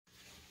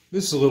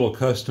This is a little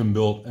custom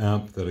built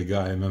amp that a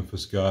guy in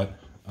Memphis got.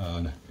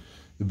 The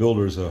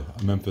builder's a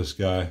Memphis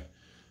guy.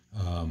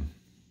 And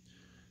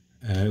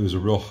it was a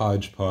real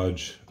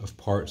hodgepodge of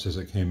parts as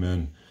it came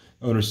in.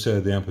 The owner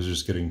said the amp was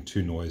just getting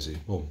too noisy.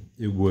 Well,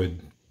 it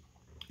would.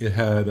 It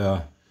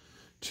had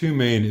two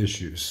main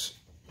issues.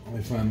 Let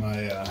me find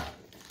my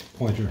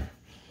pointer.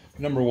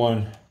 Number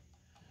one,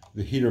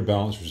 the heater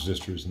balance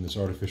resistors in this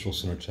artificial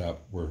center tap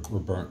were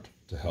burnt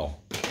to hell.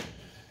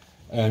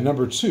 And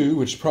number two,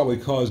 which probably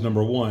caused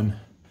number one,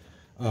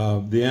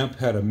 the amp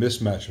had a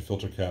mismatch of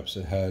filter caps.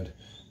 It had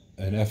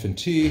an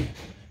F&T,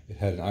 it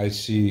had an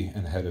IC,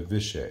 and it had a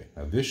Vichy.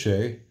 Now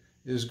Vichy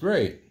is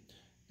great,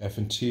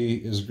 F&T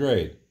is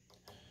great.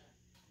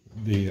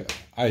 The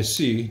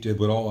IC did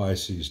what all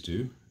ICs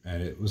do,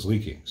 and it was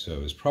leaking. So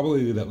it was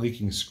probably that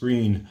leaking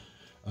screen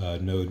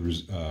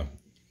node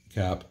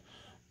cap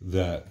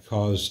that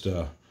caused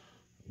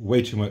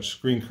way too much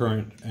screen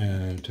current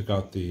and took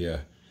out the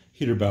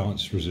heater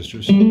balance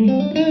resistors.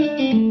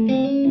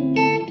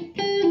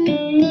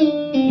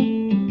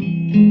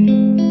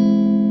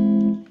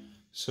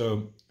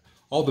 So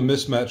all the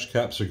mismatched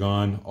caps are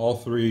gone. All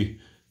three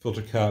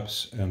filter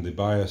caps and the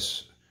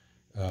bypass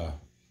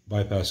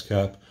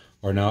cap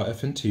are now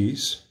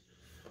F&Ts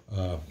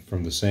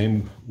from the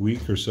same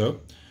week or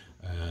so.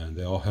 And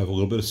they all have a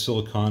little bit of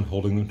silicone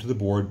holding them to the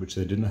board, which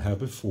they didn't have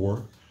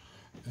before.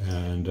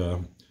 And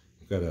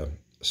we've got a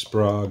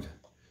Sprague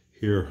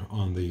here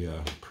on the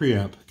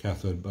preamp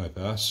cathode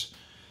bypass.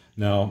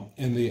 Now,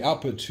 in the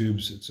output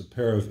tubes, it's a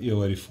pair of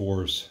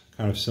EL84s,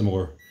 kind of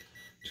similar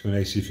to an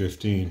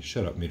AC15.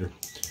 Shut up, meter.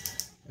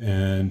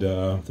 And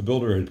the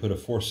builder had put a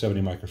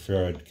 470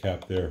 microfarad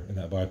cap there in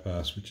that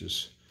bypass, which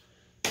is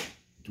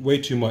way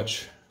too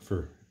much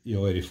for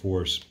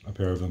EL84s, a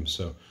pair of them.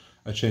 So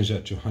I changed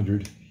that to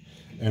 100.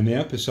 And the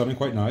amp is sounding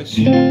quite nice.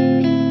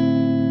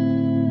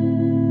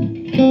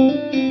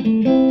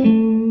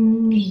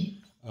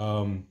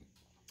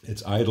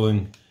 It's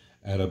idling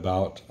at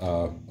about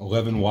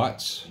 11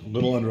 watts, a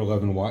little under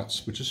 11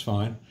 watts, which is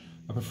fine.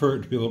 I prefer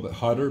it to be a little bit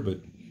hotter,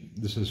 but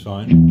this is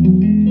fine.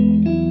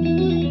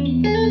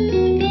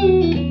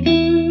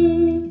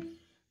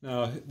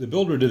 Now, the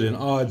builder did an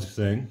odd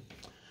thing.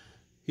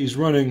 He's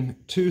running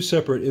two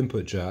separate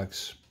input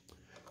jacks.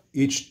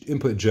 Each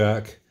input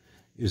jack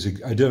is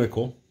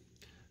identical.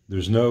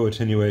 There's no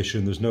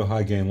attenuation, there's no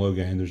high gain, low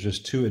gain. There's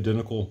just two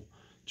identical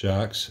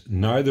jacks,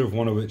 neither of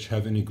one of which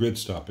have any grid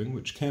stopping,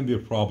 which can be a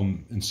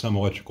problem in some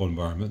electrical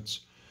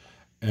environments.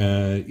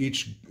 And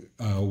each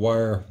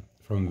wire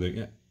from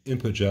the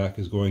input jack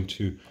is going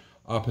to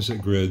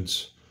opposite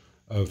grids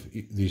of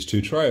these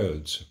two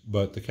triodes,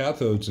 but the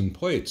cathodes and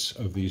plates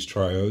of these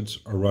triodes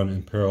are run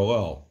in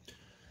parallel.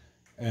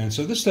 And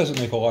so this doesn't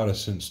make a lot of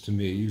sense to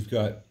me. You've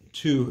got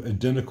two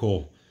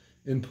identical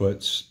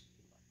inputs,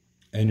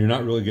 and you're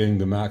not really getting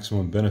the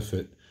maximum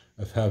benefit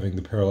of having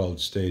the parallel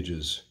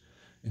stages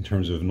in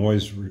terms of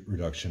noise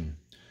reduction.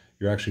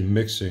 You're actually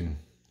mixing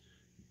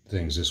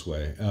things this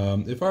way.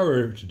 If I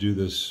were to do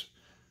this,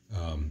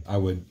 I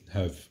would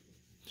have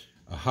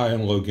a high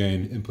and low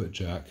gain input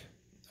jack,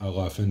 a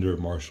la Fender,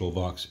 Marshall,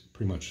 Vox,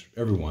 pretty much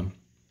everyone,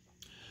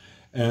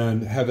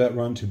 and have that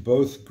run to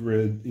both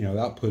grid, the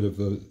output of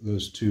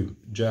those two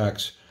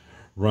jacks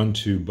run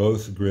to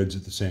both grids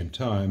at the same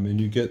time,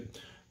 and you get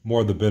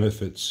more of the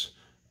benefits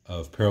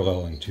of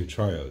paralleling two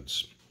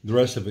triodes. The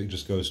rest of it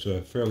just goes to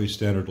a fairly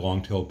standard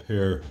long-tailed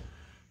pair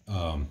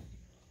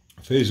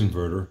phase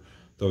inverter,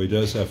 though he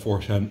does have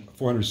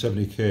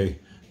 470K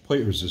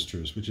plate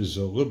resistors, which is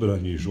a little bit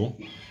unusual,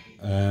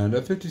 and a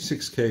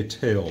 56K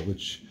tail,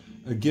 which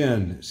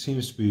again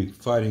seems to be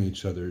fighting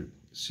each other. It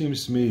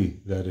seems to me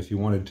that if you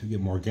wanted to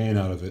get more gain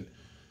out of it,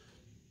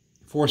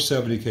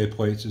 470K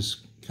plates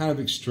is kind of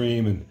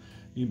extreme, and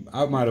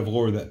I might have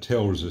lowered that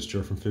tail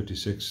resistor from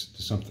 56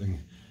 to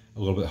something a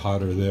little bit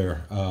hotter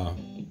there.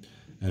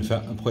 And I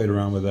played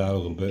around with that a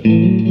little bit.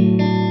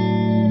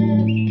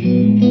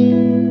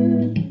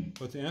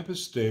 But the amp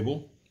is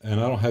stable,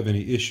 and I don't have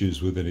any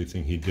issues with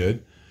anything he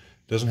did.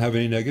 Doesn't have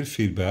any negative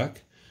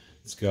feedback.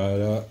 It's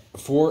got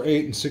 4,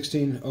 8, and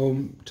 16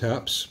 ohm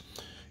taps,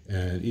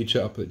 and each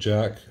output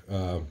jack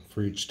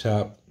for each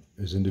tap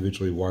is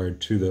individually wired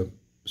to the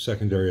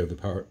secondary of the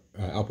power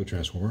output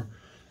transformer.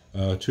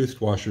 Toothed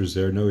washers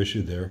there, no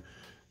issue there.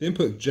 The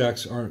input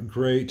jacks aren't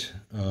great.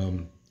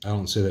 I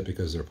don't say that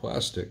because they're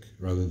plastic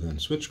rather than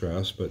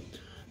switchgrass, but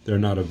they're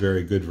not a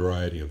very good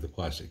variety of the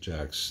plastic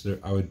jacks.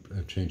 I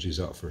would change these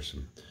out for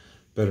some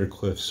better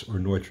Cliffs or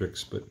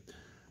Neutrix, but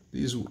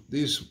these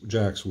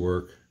jacks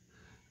work,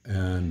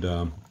 and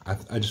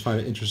I just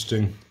find it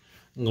interesting,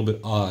 a little bit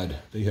odd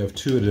that you have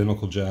two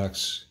identical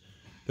jacks.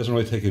 Doesn't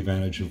really take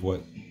advantage of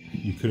what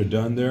you could have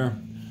done there.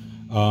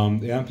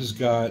 The amp has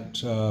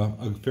got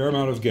a fair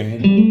amount of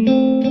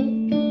gain.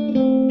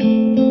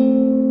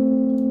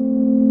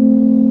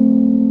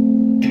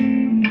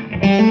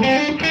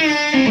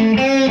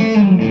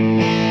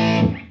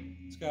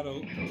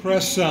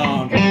 Press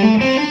sound.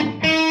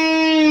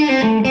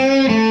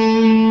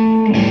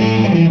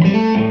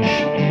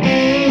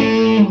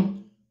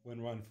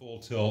 When run full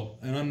tilt,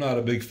 and I'm not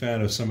a big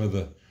fan of some of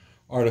the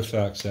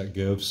artifacts that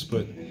gives,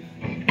 but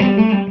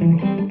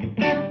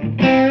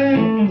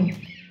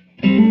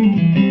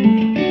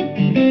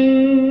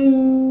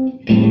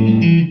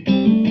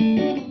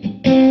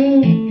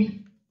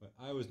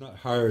I was not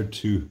hired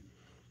to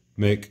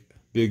make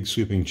big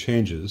sweeping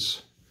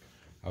changes.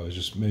 I was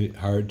just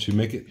hired to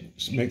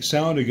make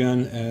sound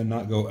again and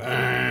not go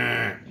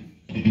ah.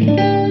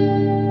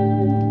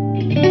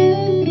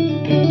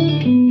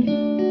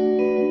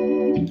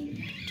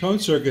 Tone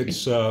circuits,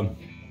 something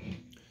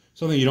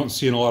you don't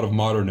see in a lot of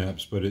modern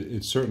amps, but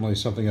it's certainly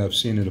something I've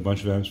seen in a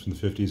bunch of amps from the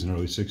 50s and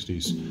early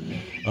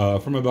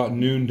 60s. From about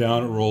noon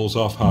down, it rolls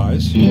off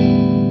highs.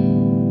 And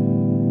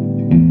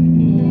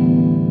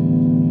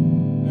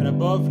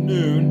above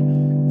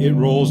noon, it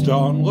rolls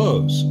down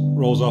lows,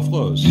 rolls off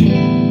lows.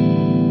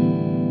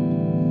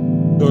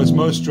 Though it's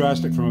most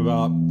drastic from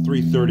about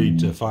 3:30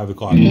 to 5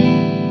 o'clock.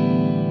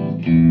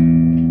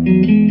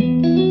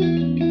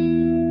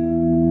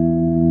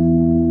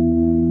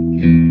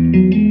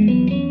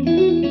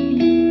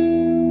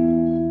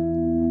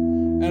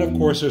 And of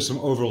course, there's some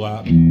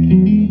overlap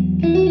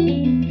in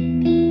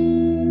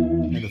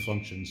the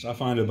functions. I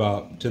find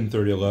about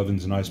 10:30, 11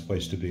 is a nice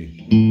place to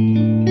be.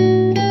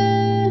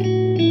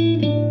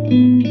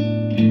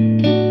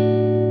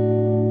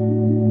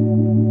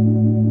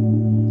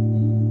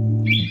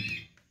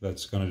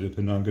 That's going to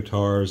depend on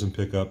guitars and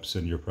pickups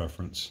and your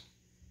preference.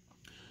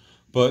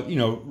 But, you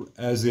know,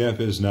 as the amp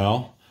is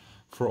now,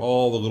 for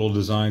all the little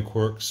design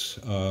quirks,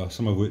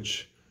 some of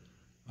which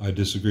I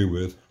disagree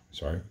with,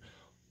 some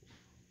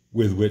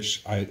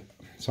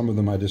of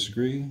them I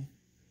disagree.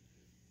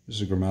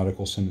 There's a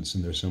grammatical sentence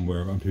in there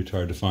somewhere. I'm too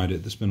tired to find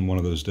it. This has been one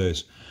of those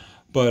days.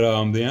 But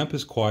the amp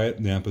is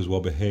quiet, the amp is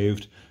well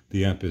behaved,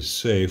 the amp is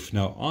safe.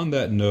 Now, on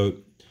that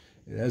note,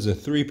 it has a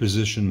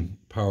 3-position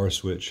power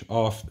switch,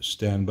 off,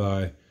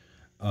 standby,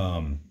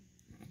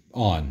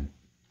 on,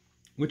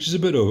 which is a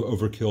bit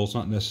overkill. It's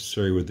not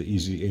necessary with the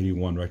Easy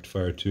 81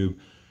 rectifier tube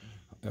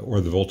or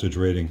the voltage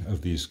rating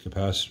of these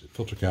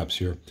filter caps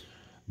here,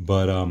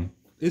 but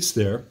it's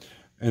there.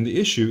 And the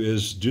issue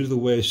is, due to the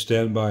way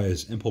standby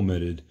is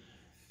implemented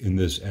in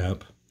this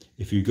amp,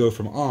 if you go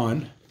from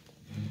on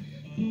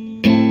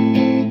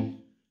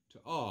to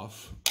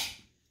off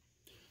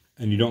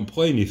and you don't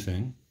play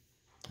anything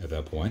at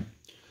that point,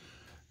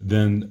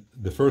 then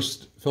the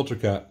first filter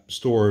cap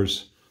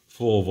stores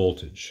full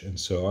voltage. And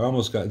so I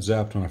almost got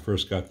zapped when I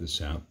first got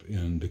this amp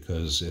in,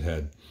 because it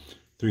had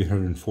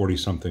 340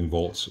 something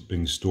volts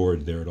being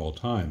stored there at all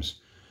times.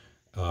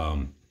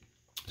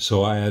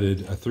 So I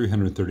added a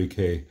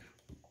 330K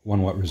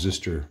 1-watt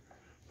resistor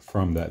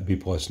from that B+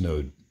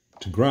 node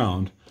to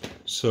ground,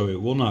 so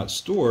it will not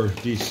store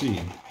DC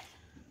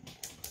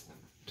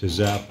to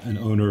zap an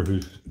owner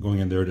who's going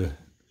in there to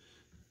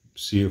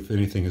see if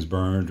anything is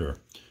burned,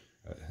 or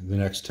the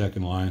next tech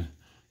in line.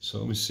 So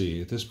let me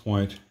see, at this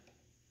point,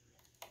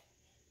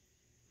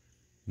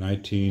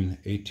 19,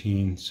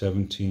 18,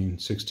 17,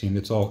 16,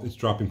 it's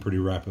dropping pretty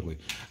rapidly.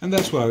 And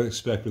that's what I would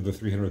expect with the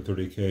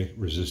 330K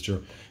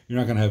resistor. You're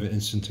not going to have an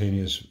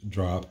instantaneous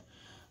drop,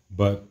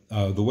 but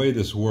the way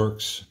this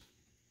works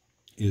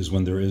is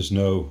when there is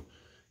no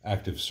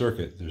active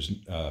circuit,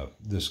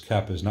 this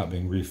cap is not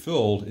being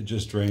refilled, it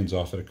just drains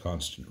off at a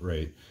constant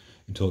rate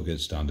until it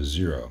gets down to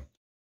 0.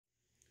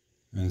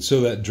 And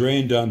so that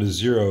drain down to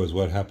 0 is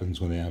what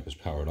happens when the amp is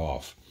powered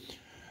off.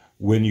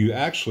 When you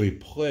actually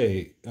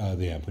play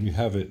the amp, when you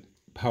have it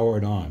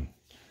powered on,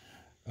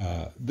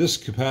 this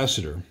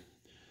capacitor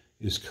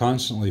is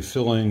constantly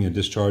filling and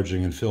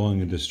discharging and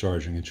filling and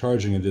discharging and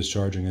charging and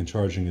discharging and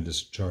charging and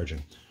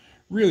discharging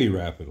really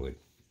rapidly.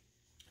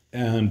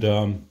 And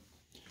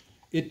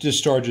it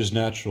discharges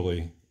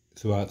naturally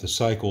throughout the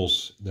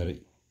cycles that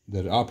it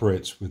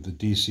operates with the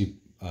DC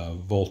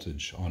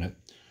voltage on it.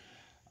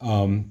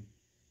 And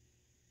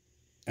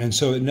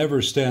so it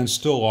never stands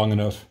still long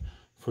enough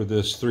for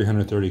this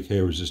 330K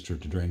resistor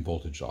to drain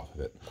voltage off of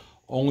it.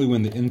 Only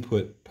when the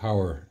input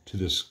power to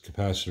this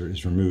capacitor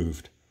is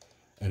removed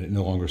and it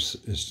no longer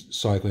is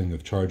cycling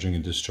of charging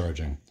and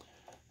discharging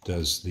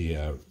does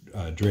the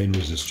drain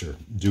resistor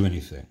do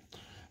anything.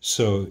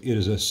 So it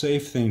is a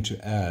safe thing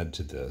to add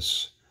to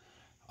this,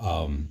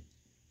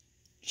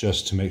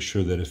 just to make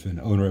sure that if an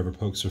owner ever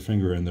pokes their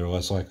finger in, they're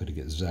less likely to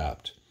get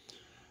zapped.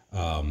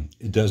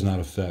 It does not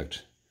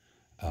affect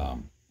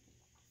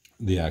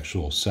the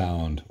actual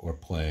sound or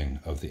playing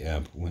of the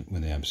amp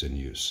when the amp's in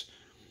use.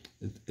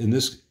 In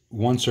this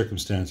one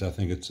circumstance, I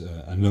think it's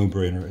a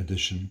no-brainer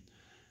addition.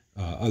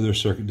 Other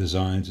circuit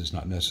designs, it's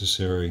not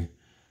necessary.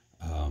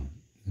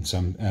 In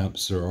some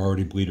amps, there are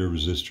already bleeder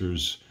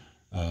resistors,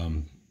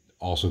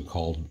 also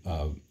called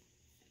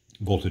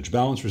voltage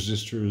balance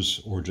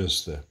resistors, or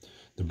just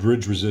the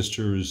bridge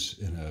resistors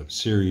in a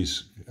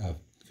series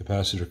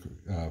capacitor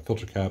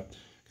filter cap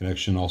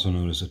connection, also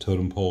known as a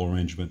totem pole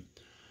arrangement.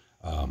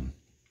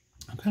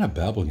 I'm kind of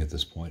babbling at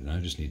this point, and I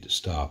just need to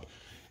stop.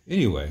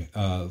 Anyway,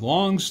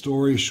 long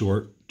story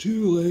short,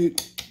 too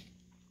late.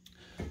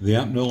 The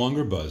amp no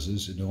longer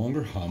buzzes, it no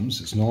longer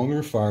hums, it's no longer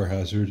a fire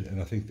hazard, and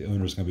I think the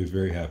owner is going to be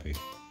very happy.